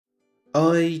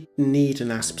I need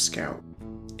an Asp Scout.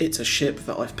 It's a ship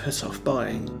that I've put off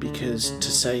buying because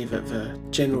to say that the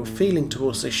general feeling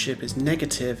towards this ship is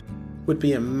negative would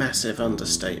be a massive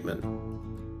understatement.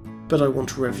 But I want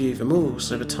to review them all,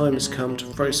 so the time has come to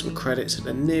throw some credits at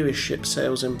the nearest ship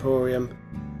sales emporium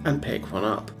and pick one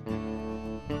up.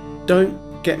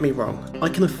 Don't get me wrong, I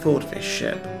can afford this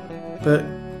ship, but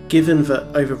given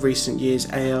that over recent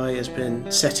years AI has been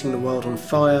setting the world on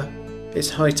fire, it's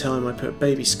high time I put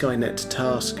baby Skynet to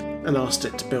task and asked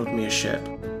it to build me a ship.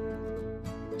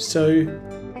 So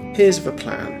here's the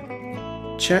plan.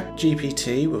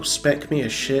 ChatGPT will spec me a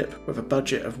ship with a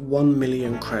budget of 1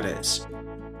 million credits.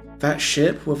 That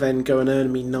ship will then go and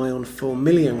earn me nigh on 4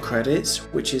 million credits,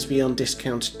 which is the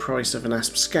undiscounted price of an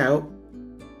Asp Scout,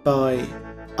 by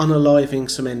unaliving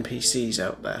some NPCs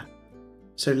out there.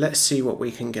 So let's see what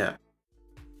we can get.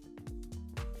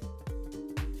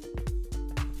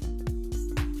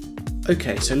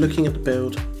 Okay, so looking at the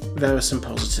build, there are some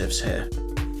positives here.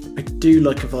 I do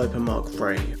like a Viper Mark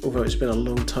III, although it's been a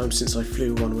long time since I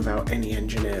flew one without any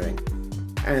engineering.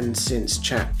 And since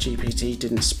ChatGPT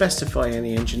didn't specify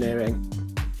any engineering,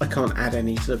 I can't add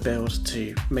any to the build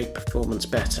to make performance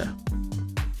better.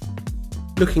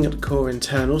 Looking at the core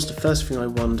internals, the first thing I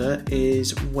wonder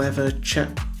is whether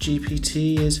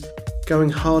ChatGPT is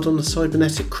going hard on the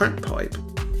cybernetic crack pipe.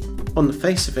 On the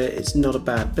face of it, it's not a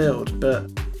bad build, but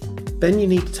then you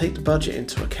need to take the budget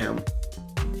into account.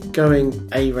 Going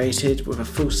A-rated with a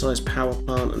full-size power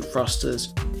plant and thrusters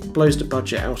blows the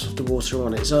budget out of the water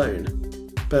on its own.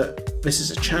 But this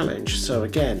is a challenge, so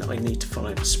again I need to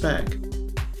follow the spec.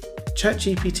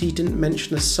 ChatGPT didn't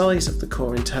mention the size of the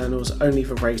core internals, only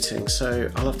the rating,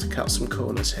 so I'll have to cut some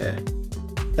corners here.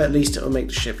 At least it'll make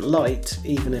the ship light,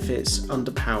 even if it's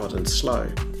underpowered and slow.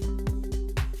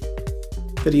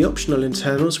 For the optional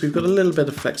internals, we've got a little bit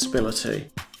of flexibility.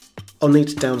 I'll need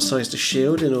to downsize the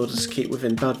shield in order to keep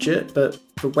within budget, but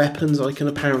for weapons I can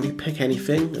apparently pick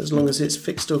anything as long as it's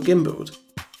fixed or gimbaled.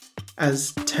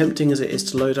 As tempting as it is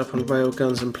to load up on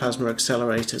railguns and plasma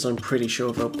accelerators, I'm pretty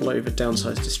sure they'll blow the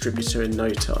downsized distributor in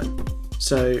no time.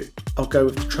 So I'll go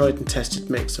with the tried and tested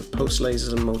mix of pulse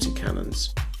lasers and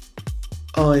multi-cannons.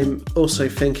 I'm also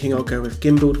thinking I'll go with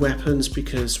gimbaled weapons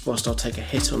because whilst I'll take a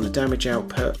hit on the damage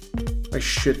output, I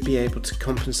should be able to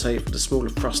compensate for the smaller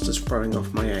thrusters throwing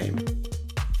off my aim.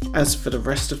 As for the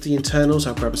rest of the internals,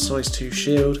 I'll grab a size 2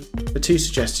 shield, the 2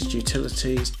 suggested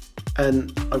utilities,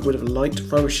 and I would have liked to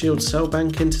throw a shield cell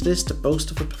bank into this to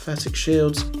bolster the pathetic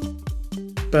shields,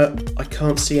 but I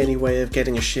can't see any way of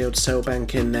getting a shield cell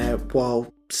bank in there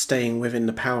while staying within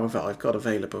the power that I've got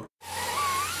available.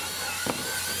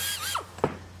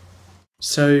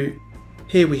 So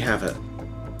here we have it.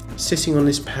 Sitting on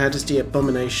this pad is the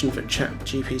abomination that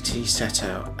ChatGPT set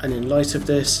out, and in light of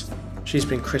this, she's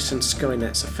been christened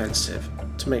Skynet's Offensive,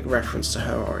 to make reference to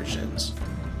her origins.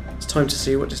 It's time to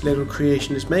see what this little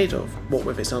creation is made of, what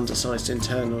with its undersized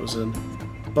internals and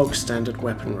bog standard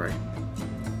weaponry.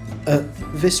 At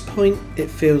this point, it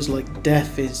feels like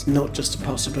death is not just a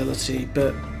possibility,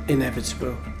 but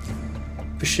inevitable.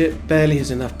 The ship barely has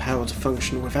enough power to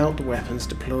function without the weapons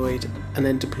deployed, and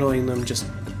then deploying them just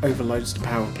overloads the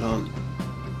power plant.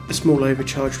 A small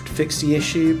overcharge would fix the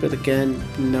issue, but again,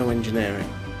 no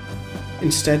engineering.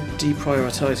 Instead,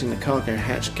 deprioritising the cargo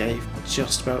hatch gave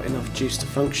just about enough juice to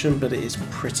function, but it is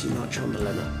pretty much on the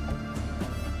limit.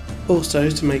 Also,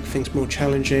 to make things more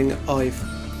challenging, I've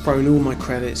thrown all my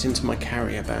credits into my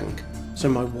carrier bank, so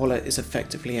my wallet is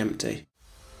effectively empty.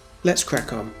 Let's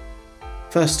crack on.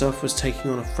 First off was taking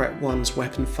on a Threat 1's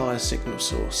weapon fire signal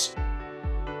source.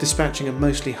 Dispatching a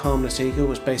mostly harmless eagle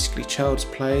was basically child's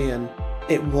play, and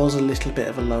it was a little bit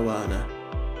of a low earner.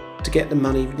 To get the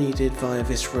money needed via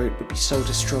this route would be soul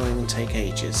destroying and take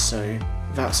ages, so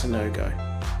that's a no-go.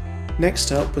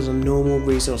 Next up was a normal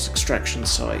resource extraction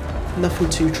site. Nothing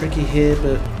too tricky here,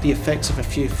 but the effects of a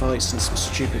few fights and some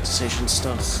stupid decisions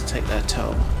started to take their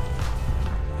toll.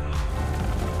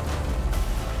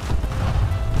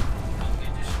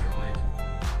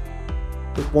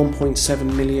 With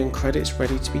 1.7 million credits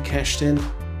ready to be cashed in,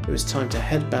 it was time to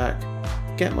head back,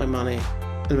 get my money,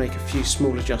 and make a few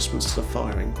small adjustments to the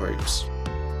firing groups.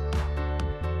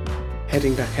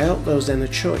 Heading back out, there was then a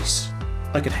choice.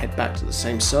 I could head back to the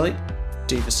same site,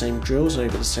 do the same drills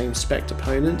over the same spec'd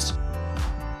opponents,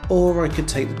 or I could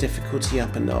take the difficulty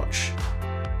up a notch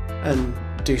and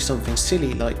do something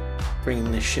silly like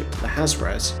bringing this ship to the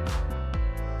Hazraz.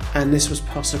 And this was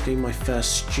possibly my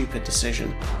first stupid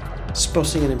decision.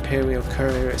 Spotting an Imperial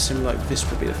courier, it seemed like this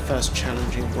would be the first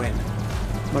challenging win.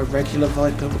 My regular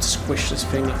Viper would squish this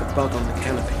thing like a bug on the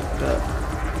canopy,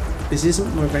 but this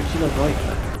isn't my regular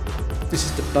Viper. This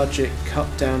is the budget,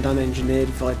 cut down, unengineered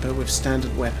Viper with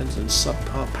standard weapons and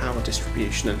subpar power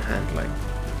distribution and handling.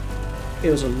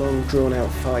 It was a long drawn out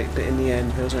fight, but in the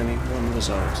end there was only one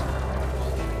result.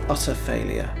 Utter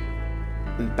failure,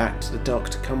 and back to the dock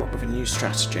to come up with a new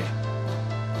strategy.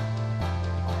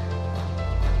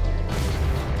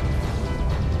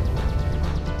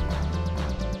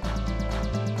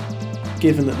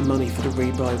 Given that the money for the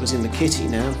rebuy was in the kitty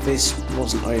now, this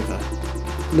wasn't over.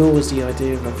 Nor was the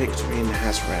idea of a victory in the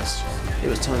Hazres. It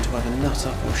was time to either nut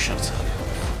up or shut up.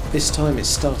 This time it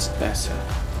started better.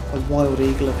 A wild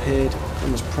eagle appeared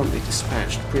and was promptly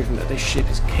dispatched, proving that this ship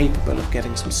is capable of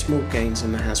getting some small gains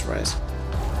in the Hazres.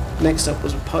 Next up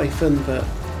was a Python, but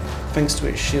thanks to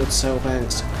its shield cell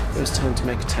banks, it was time to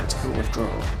make a tactical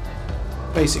withdrawal.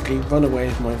 Basically run away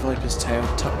with my Viper's tail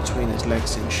tucked between its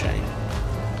legs in shame.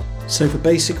 So the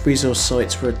basic resource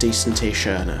sites were a decent-ish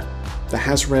earner. The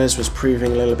Hazres was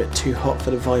proving a little bit too hot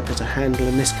for the Viper to handle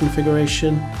in this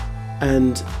configuration,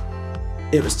 and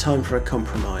it was time for a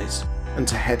compromise, and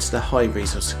to head to the high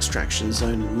resource extraction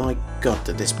zone, and my god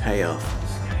did this pay off.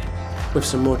 With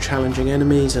some more challenging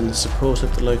enemies and the support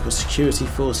of the local security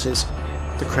forces,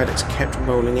 the credits kept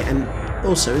rolling in, and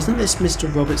also, isn't this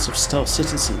Mr. Roberts of Star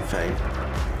Citizen fame?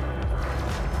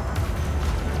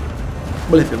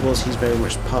 Well, if it was, he's very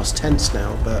much past tense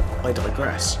now, but I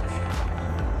digress.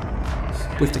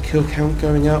 With the kill count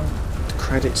going up, the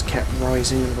credits kept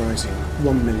rising and rising.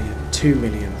 1 million, 2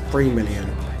 million, 3 million.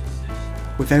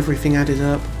 With everything added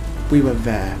up, we were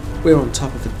there. We were on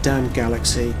top of the damn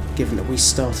galaxy, given that we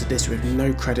started this with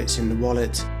no credits in the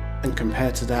wallet, and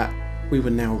compared to that, we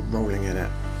were now rolling in it.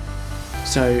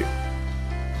 So,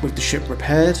 with the ship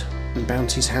repaired and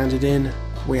bounties handed in,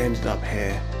 we ended up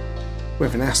here,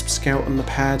 with an ASP scout on the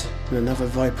pad and another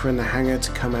Viper in the hangar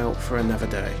to come out for another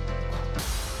day.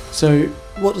 So,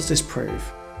 what does this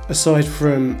prove? Aside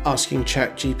from asking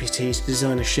ChatGPT to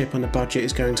design a ship on a budget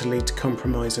is going to lead to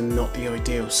compromise and not the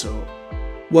ideal sort.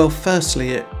 Well, firstly,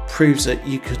 it proves that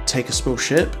you could take a small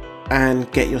ship and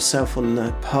get yourself on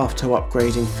the path to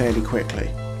upgrading fairly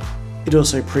quickly. It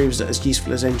also proves that as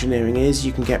useful as engineering is,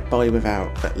 you can get by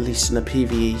without, at least in a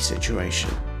PvE situation.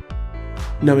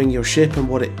 Knowing your ship and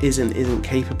what it is and isn't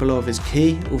capable of is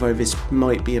key, although this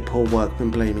might be a poor workman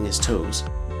blaming his tools.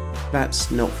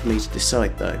 That's not for me to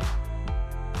decide though.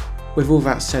 With all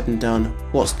that said and done,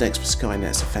 what's next for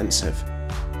Skynet's offensive?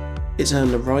 It's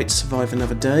earned the right to survive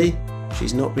another day,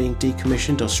 she's not being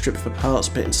decommissioned or stripped for parts,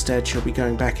 but instead she'll be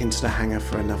going back into the hangar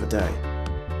for another day.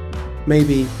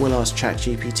 Maybe we'll ask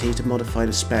ChatGPT to modify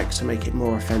the spec to make it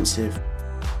more offensive,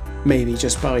 maybe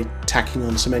just by tacking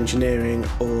on some engineering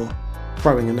or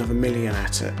throwing another million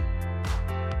at it.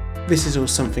 This is all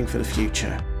something for the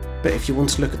future, but if you want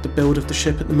to look at the build of the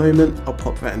ship at the moment, I'll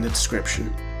pop that in the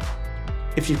description.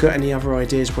 If you've got any other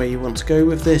ideas where you want to go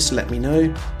with this, let me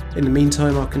know. In the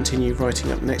meantime, I'll continue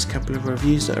writing up the next couple of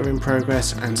reviews that are in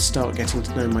progress and start getting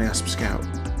to know my ASP Scout.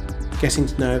 Getting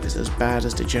to know if it's as bad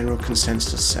as the general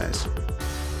consensus says.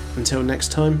 Until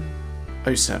next time,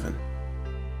 07.